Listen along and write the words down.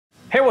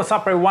Hey, what's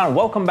up everyone?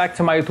 Welcome back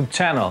to my YouTube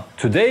channel.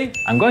 Today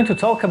I'm going to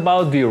talk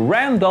about the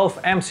Randolf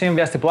MC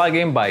VST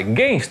plugin by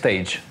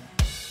GainStage.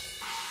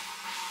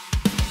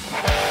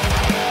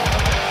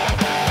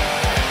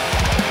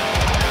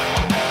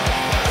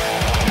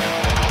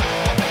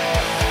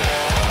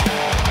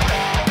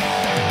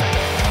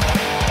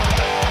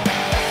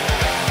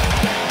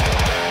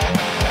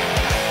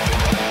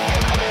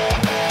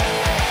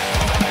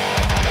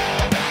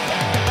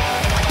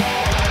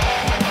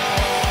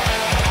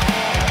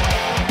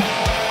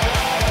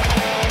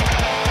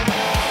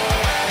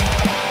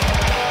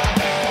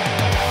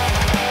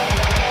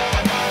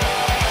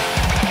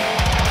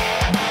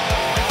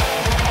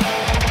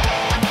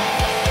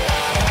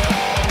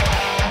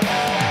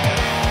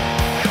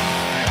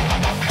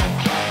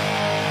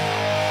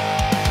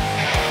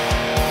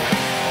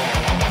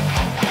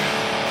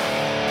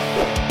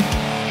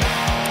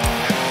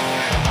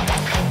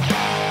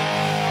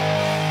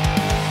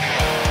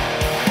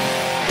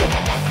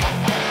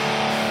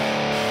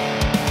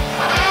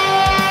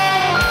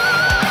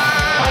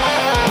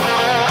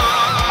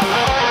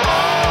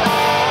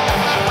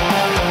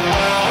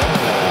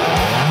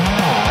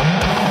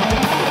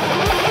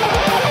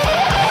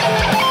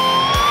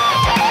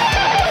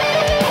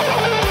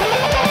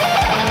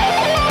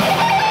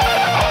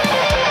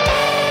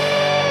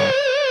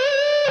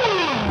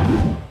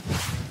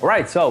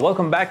 Alright, so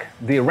welcome back.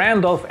 The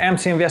Randolf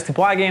MC VST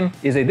plugin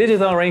is a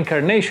digital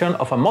reincarnation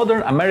of a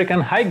modern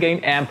American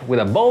high-gain amp with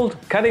a bold,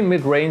 cutting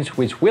mid-range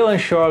which will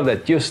ensure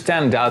that you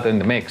stand out in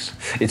the mix.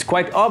 It's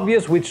quite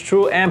obvious which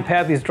true amp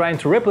head is trying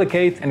to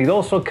replicate, and it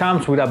also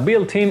comes with a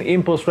built-in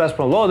impulse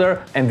response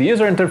loader, and the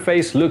user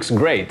interface looks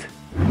great.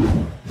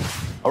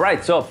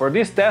 Alright, so for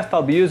this test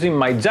I'll be using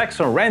my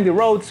Jackson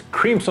Rhodes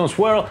Crimson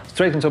Swirl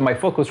straight into my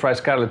Focusrite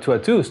Scarlett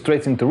 202,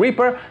 straight into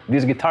Reaper.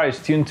 This guitar is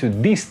tuned to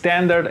D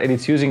standard and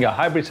it's using a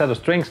hybrid set of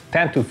strings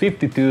 10 to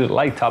 52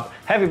 light top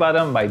heavy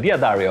bottom by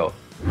Diadario.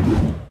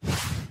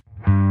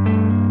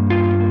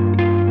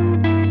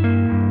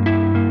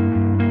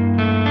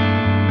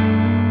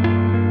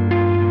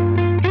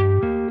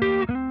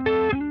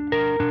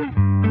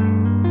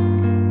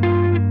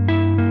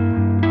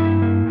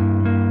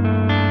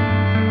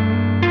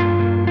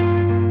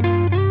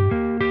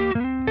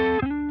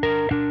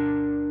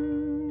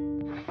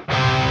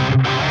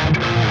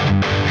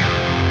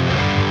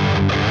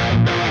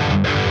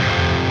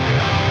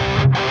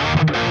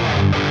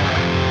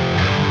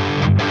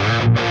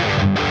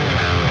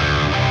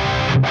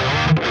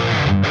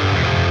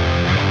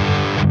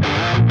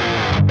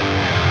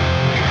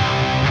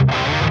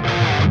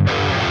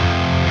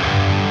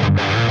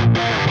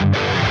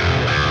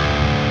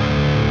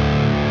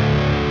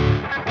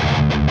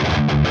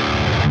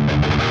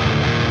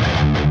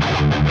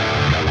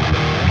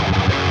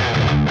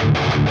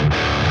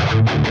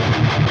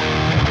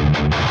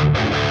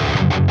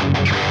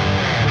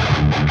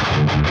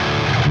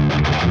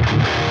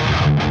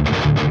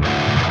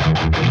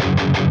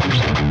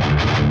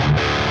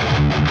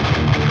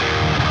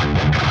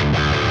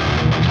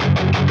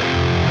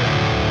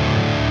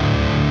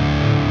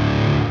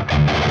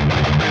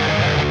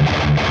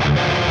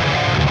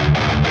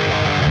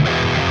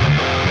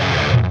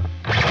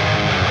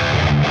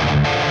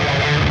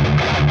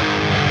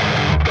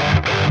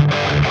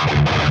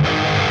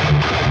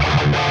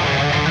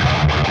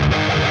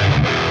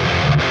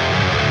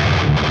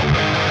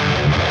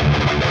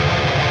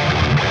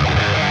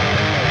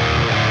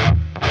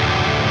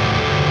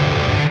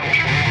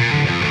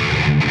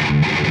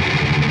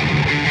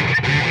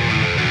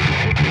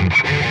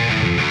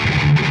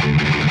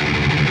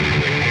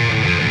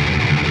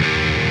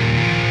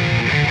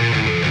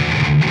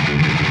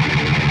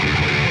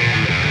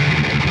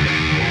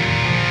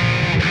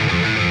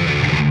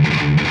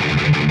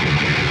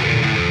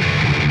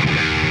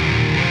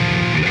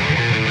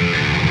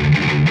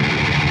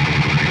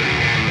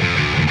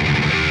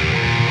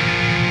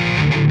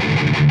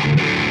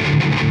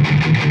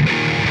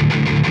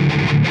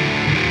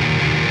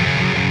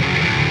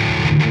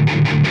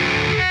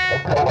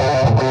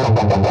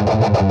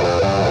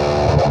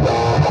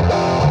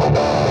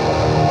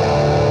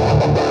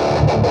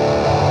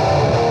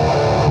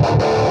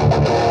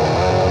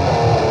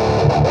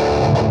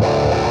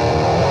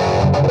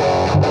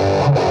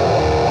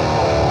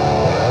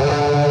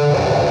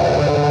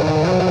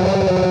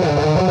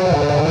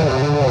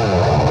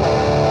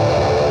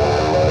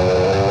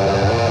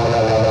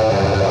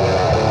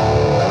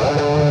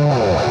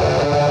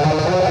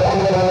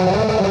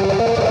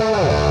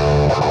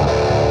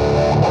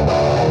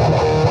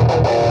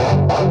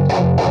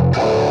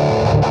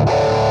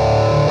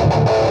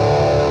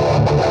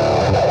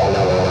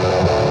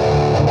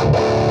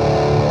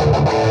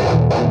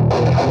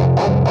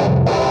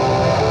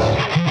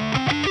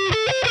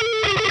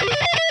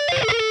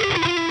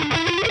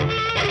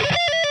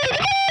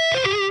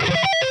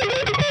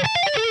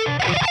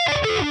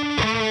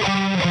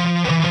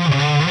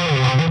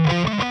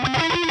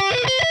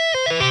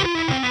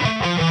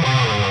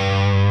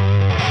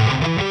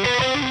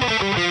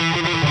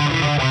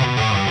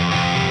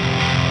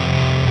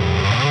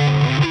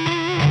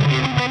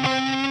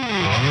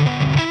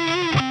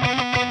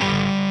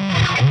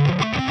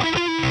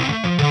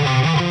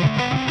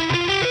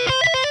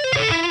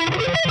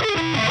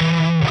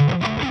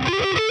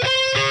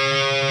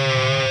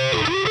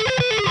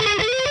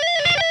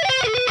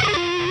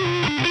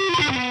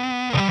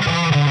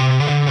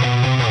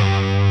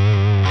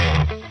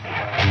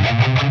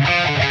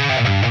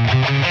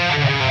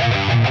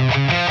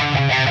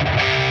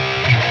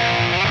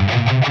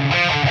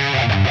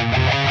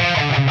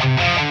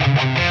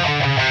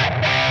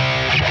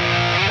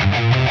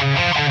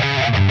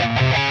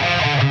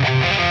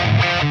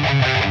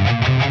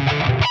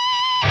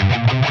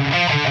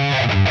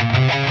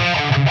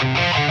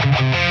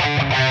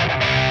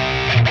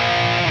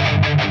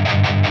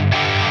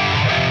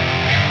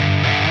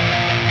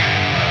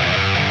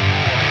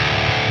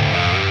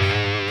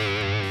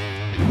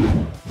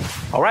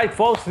 Alright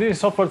folks, this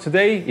is all for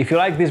today. If you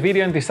like this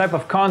video and this type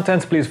of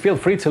content, please feel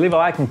free to leave a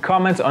like and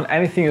comment on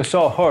anything you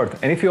saw or heard.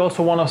 And if you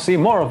also want to see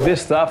more of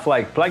this stuff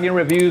like plugin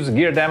reviews,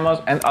 gear demos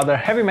and other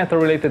heavy metal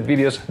related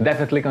videos,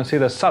 definitely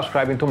consider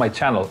subscribing to my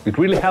channel. It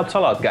really helps a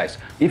lot, guys.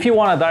 If you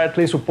want to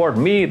directly support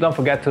me, don't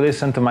forget to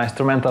listen to my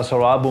instrumental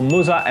solo album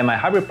Musa and my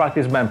hybrid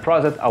practice band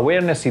project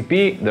Awareness EP.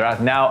 They're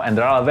out now and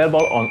they're all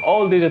available on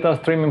all digital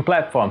streaming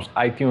platforms: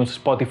 iTunes,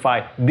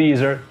 Spotify,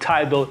 Deezer,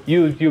 Tidal,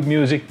 YouTube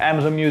Music,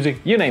 Amazon Music,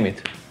 you name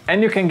it.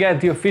 And you can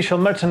get the official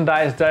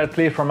merchandise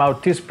directly from our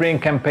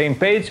Teespring campaign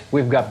page.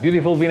 We've got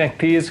beautiful v-neck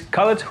tees,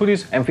 college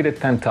hoodies and fitted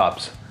tank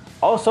tops.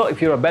 Also,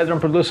 if you're a bedroom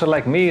producer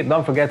like me,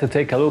 don't forget to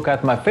take a look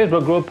at my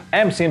Facebook group,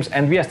 MSims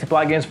and VST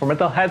Plugins for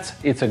Metalheads.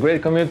 It's a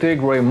great community,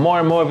 growing more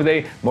and more every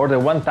day, more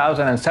than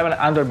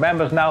 1,700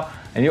 members now,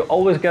 and you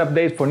always get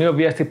updates for new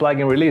VST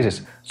plugin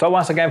releases. So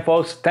once again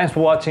folks, thanks for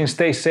watching,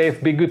 stay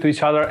safe, be good to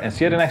each other and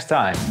see you the next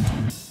time.